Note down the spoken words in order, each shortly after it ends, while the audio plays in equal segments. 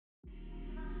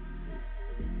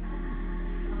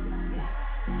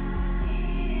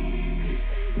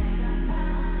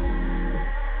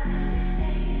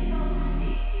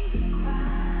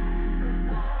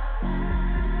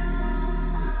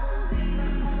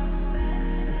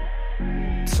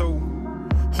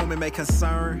Homie, may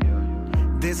concern.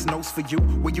 This note's for you.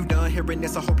 When you done hearing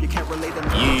this, I hope you can't relate to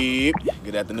me. Yep.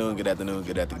 Good afternoon, good afternoon,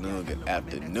 good afternoon, good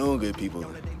afternoon, good people.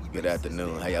 Good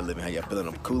afternoon. How y'all living? How y'all feeling?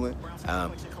 I'm cooling.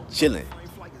 I'm chilling.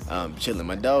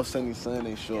 My dog Sunny Sun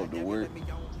ain't show up to work.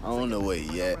 I don't know where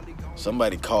he at.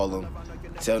 Somebody call him.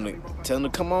 Tell him to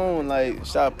come on, like,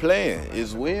 stop playing.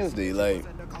 It's Wednesday. Like,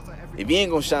 if you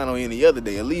ain't gonna shine on any other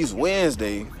day, at least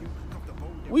Wednesday,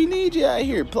 we need you out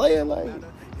here playing. Like, you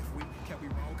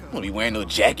don't be wearing no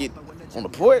jacket on the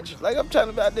porch. Like, I'm trying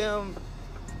to goddamn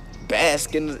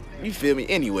bask in the, you feel me?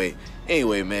 Anyway,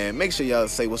 man, make sure y'all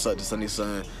say what's up to Sunny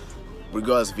Sun.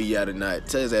 Regardless if he out or not,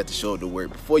 tell his ass to show up to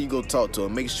work. Before you go talk to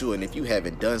him, make sure, and if you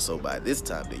haven't done so by this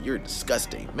time, that you're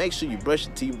disgusting. Make sure you brush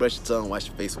your teeth, brush your tongue, wash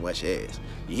your face, and wash your ass.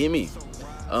 You hear me?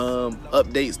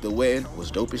 Updates, the wedding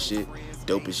was dope as shit.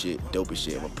 Dope as shit.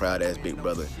 I'm a proud ass big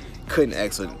brother. Couldn't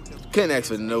ask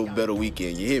for no better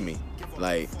weekend. You hear me?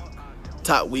 Like,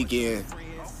 top weekend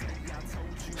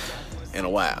in a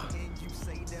while.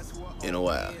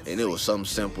 And it was something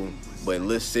simple, but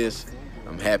little sis,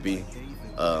 I'm happy.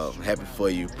 Happy for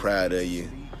you, proud of you.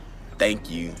 Thank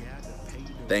you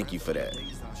for that.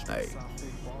 Like,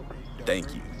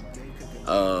 thank you.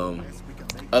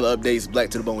 Other updates,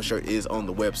 Black to the Bone shirt is on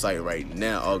the website right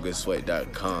now,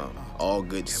 allgoodsweat.com.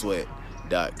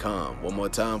 allgoodsweat.com. One more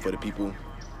time for the people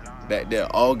back there,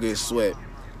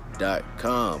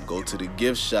 allgoodsweat.com. Go to the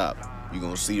gift shop. You're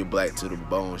going to see the Black to the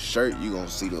Bone shirt. You're going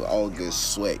to see the All Good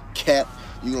Sweat cap.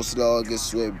 You're going to see the All Good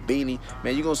Sweat beanie.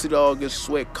 Man, you're going to see the All Good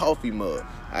Sweat coffee mug.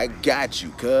 I got you,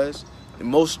 cuz.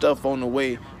 Most stuff on the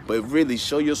way, but really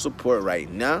show your support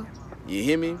right now. You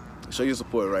hear me? Show your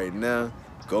support right now.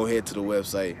 Go ahead to the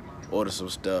website, order some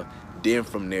stuff. Then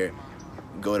from there,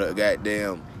 go to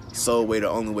goddamn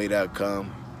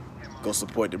soulway.theonlyway.com. Go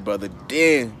support the brother.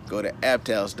 Then go to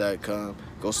apthouse.com.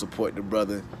 Go support the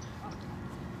brother.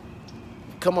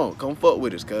 Come on, come fuck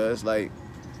with us, cuz. Like,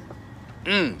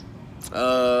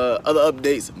 other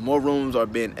updates, more rooms are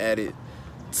being added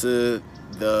to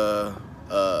the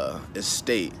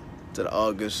estate, to the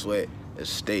All Good Sweat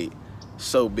estate.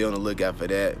 So be on the lookout for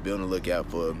that. Be on the lookout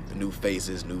for new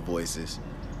faces, new voices.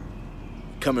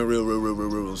 Coming real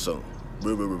soon.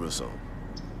 Real soon.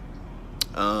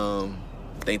 I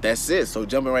think that's it. So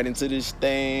jumping right into this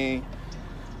thing,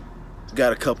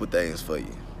 got a couple things for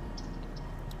you.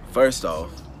 First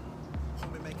off,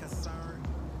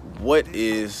 what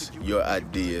is your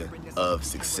idea of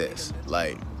success?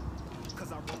 Like,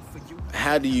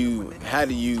 how do you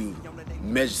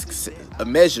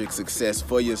measure success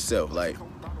for yourself? Like,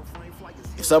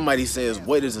 if somebody says,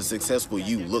 what does a successful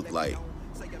you look like?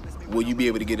 Will you be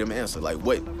able to get them an answer? Like,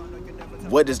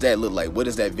 what does that look like? What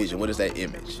is that vision? What is that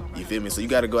image? You feel me? So you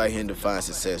got to go out here and define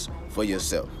success for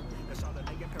yourself.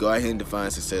 Go out here and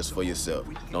define success for yourself.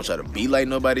 Don't try to be like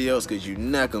nobody else, because you're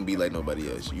not going to be like nobody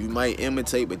else. You might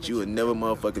imitate, but you will never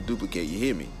motherfucking duplicate. You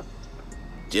hear me?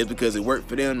 Just because it worked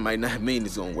for them might not mean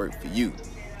it's going to work for you.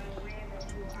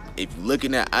 If you're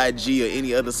looking at IG or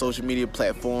any other social media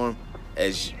platform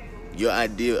as your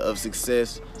idea of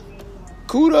success,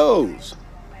 kudos.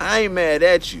 I ain't mad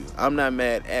at you. I'm not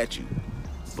mad at you.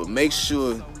 But make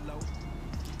sure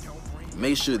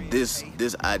this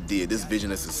idea, this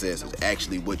vision of success is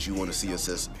actually what you want to see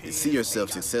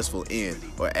yourself successful in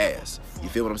or as. You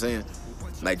feel what I'm saying?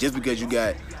 Like, just because you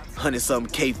got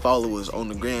 100-something K followers on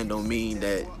the gram don't mean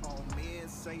that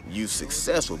you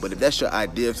successful. But if that's your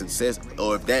idea of success,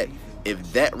 or if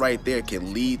that right there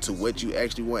can lead to what you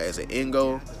actually want as an end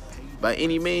goal, by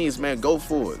any means, man, go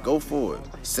for it.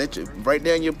 Write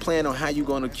down your plan on how you're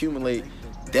going to accumulate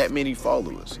that many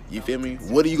followers. You feel me?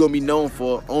 What are you gonna be known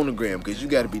for on the gram? Because you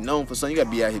got to be known for something. You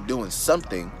got to be out here doing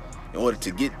something in order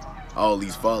to get all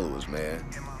these followers, man.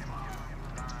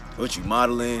 What you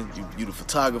modeling? You the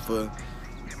photographer?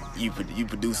 You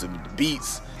producing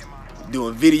beats?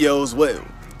 Doing videos?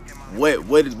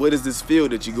 What is this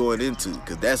field that you're going into?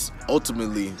 Because that's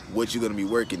ultimately what you're gonna be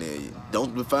working in.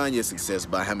 Don't define your success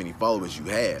by how many followers you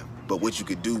have, but what you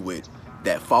could do with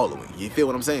that following. You feel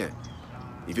what I'm saying?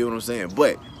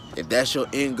 But if that's your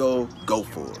end goal, go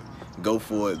for it. Go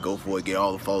for it. Get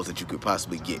all the followers that you could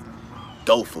possibly get.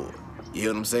 Go for it. You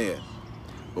hear what I'm saying?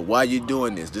 But while you're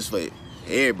doing this for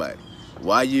everybody,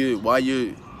 while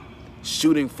you're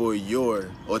shooting for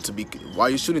while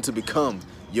you're shooting to become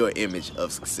your image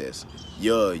of success,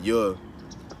 the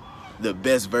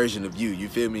best version of you. You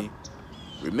feel me?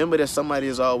 Remember that somebody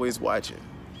is always watching.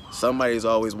 Somebody is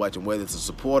always watching, whether it's a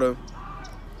supporter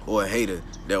or a hater.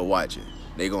 They're watching.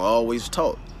 They gonna always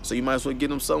talk. So you might as well give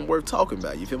them something worth talking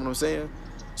about. You feel what I'm saying?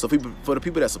 So for the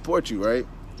people that support you, right,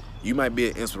 you might be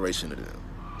an inspiration to them.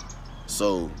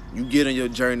 So you get on your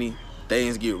journey,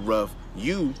 things get rough,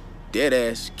 you, dead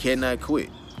ass, cannot quit.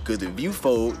 Because if you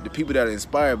fold, the people that are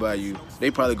inspired by you, they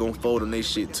probably gonna fold on their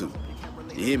shit too.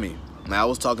 You hear me? Now, I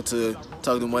was talking to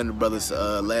one of the brothers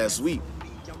last week,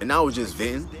 and I was just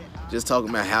venting, just talking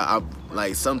about how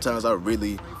sometimes I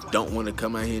really don't want to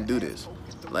come out here and do this.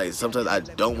 Like, sometimes I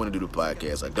don't want to do the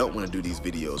podcast. I don't want to do these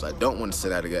videos. I don't want to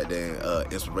send out a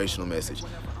goddamn inspirational message.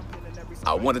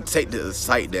 I want to take the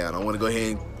site down. I want to go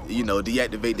ahead and,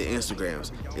 deactivate the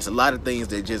Instagrams. It's a lot of things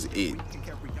that just,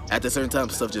 at a certain time,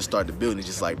 stuff just start to build. And it's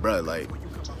just like, bro, like,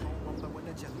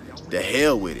 the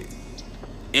hell with it.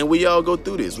 And we all go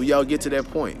through this. We all get to that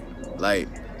point. Like,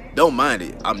 don't mind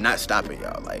it. I'm not stopping,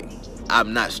 y'all. Like,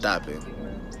 I'm not stopping.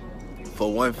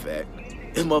 For one fact,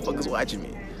 this motherfucker's watching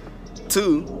me.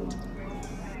 2,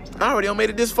 I already made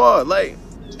it this far. Like,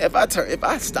 if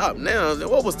I stop now, then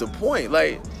what was the point?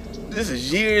 Like, this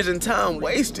is years and time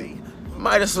wasted.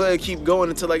 Might as well keep going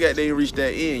until I got there and reach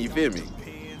that end, you feel me?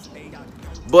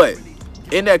 But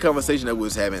in that conversation that we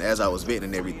was having, as I was venting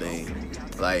and everything,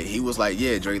 like, he was like,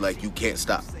 yeah, Dre, like, you can't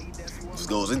stop. Just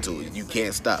goes into it. You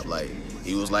can't stop. Like,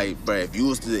 he was like, bro, if you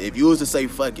was to say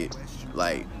fuck it,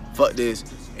 like, fuck this,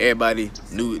 everybody,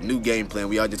 new game plan,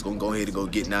 we all just gonna go ahead and go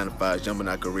get 9 to 5, jump in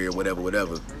our career,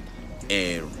 whatever,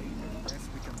 and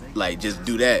like, just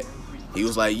do that. He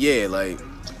was like, yeah, like,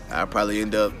 I'll probably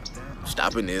end up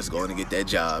stopping this, going to get that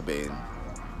job and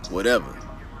whatever.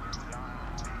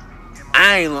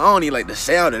 I don't even like the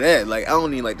sound of that. Like, I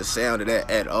don't even like the sound of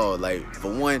that at all. Like,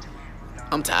 for one,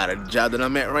 I'm tired of the job that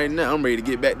I'm at right now. I'm ready to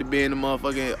get back to being a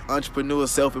motherfucking entrepreneur,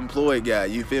 self-employed guy.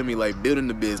 You feel me? Like, building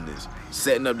the business,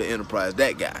 setting up the enterprise,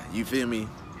 that guy. You feel me?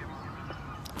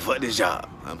 Fuck this job.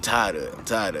 I'm tired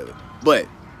of it. But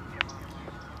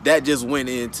that just went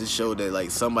in to show that,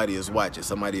 like, somebody is watching.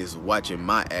 Somebody is watching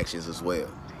my actions as well.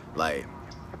 Like,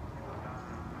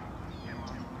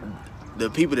 the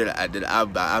people that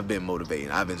I've been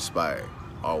motivating, I've inspired,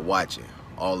 are watching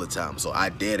all the time. So I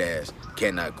dead ass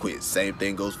cannot quit. Same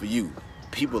thing goes for you.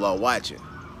 People are watching.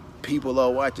 People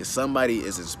are watching. Somebody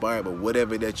is inspired by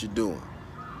whatever that you're doing.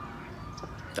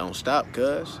 Don't stop,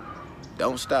 cuz.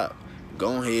 Don't stop.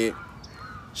 Go ahead.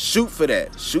 Shoot for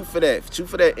that. Shoot for that. Shoot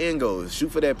for that end goal.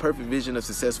 Shoot for that perfect vision of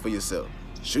success for yourself.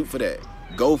 Shoot for that.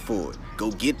 Go for it.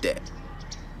 Go get that.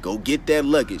 Go get that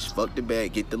luggage. Fuck the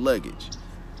bag. Get the luggage.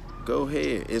 Go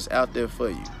ahead. It's out there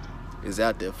for you. It's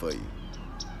out there for you.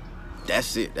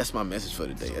 That's it. That's my message for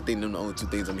today. I think them the only 2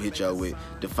 things I'm gonna hit y'all with.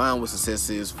 Define what success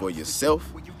is for yourself.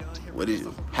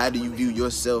 How do you view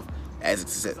yourself as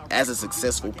a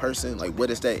successful person? Like, what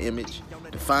is that image?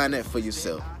 Define that for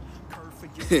yourself.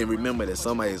 And remember that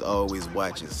somebody is always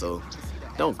watching. So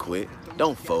don't quit.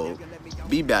 Don't fold.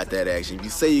 Be about that action. If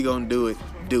you say you're gonna do it,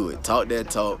 do it. Talk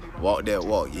that talk. Walk that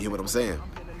walk. You hear what I'm saying?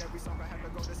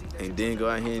 And then go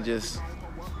out here and just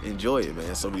enjoy it,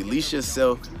 man. So release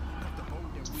yourself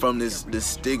from this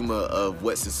stigma of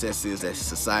what success is that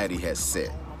society has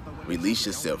set. Release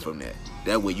yourself from that.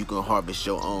 That way you can harvest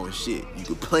your own shit. You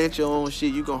can plant your own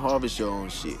shit. You can harvest your own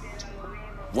shit.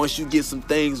 Once you get some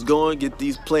things going, get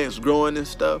these plants growing and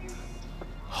stuff,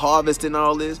 harvesting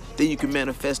all this, then you can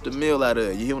manifest a meal out of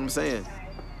it. You hear what I'm saying?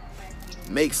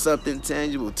 Make something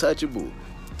tangible, touchable,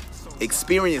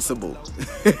 experienceable.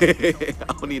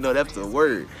 I don't even know that's a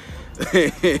word.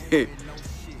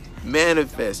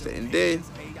 Manifest it. And then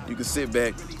you can sit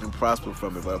back and prosper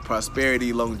from it. But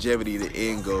prosperity, longevity, the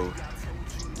end goal.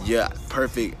 Your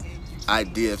perfect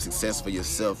idea of success for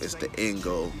yourself is the end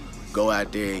goal. Go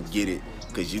out there and get it,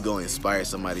 because you're going to inspire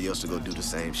somebody else to go do the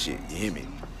same shit. You hear me?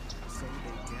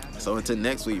 So until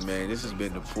next week, man, this has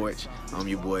been The Porch. I'm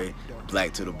your boy,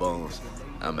 Black to the Bones.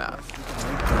 I'm out.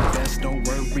 Don't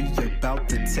worry about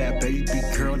the tab, baby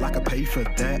girl, I can pay for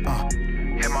that.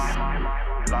 Hit my line.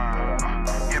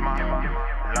 Hit my line.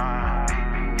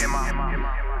 Hit my line. Hit my line.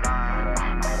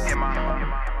 Hit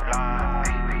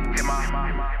my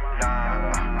line.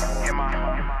 Hit my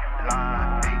line.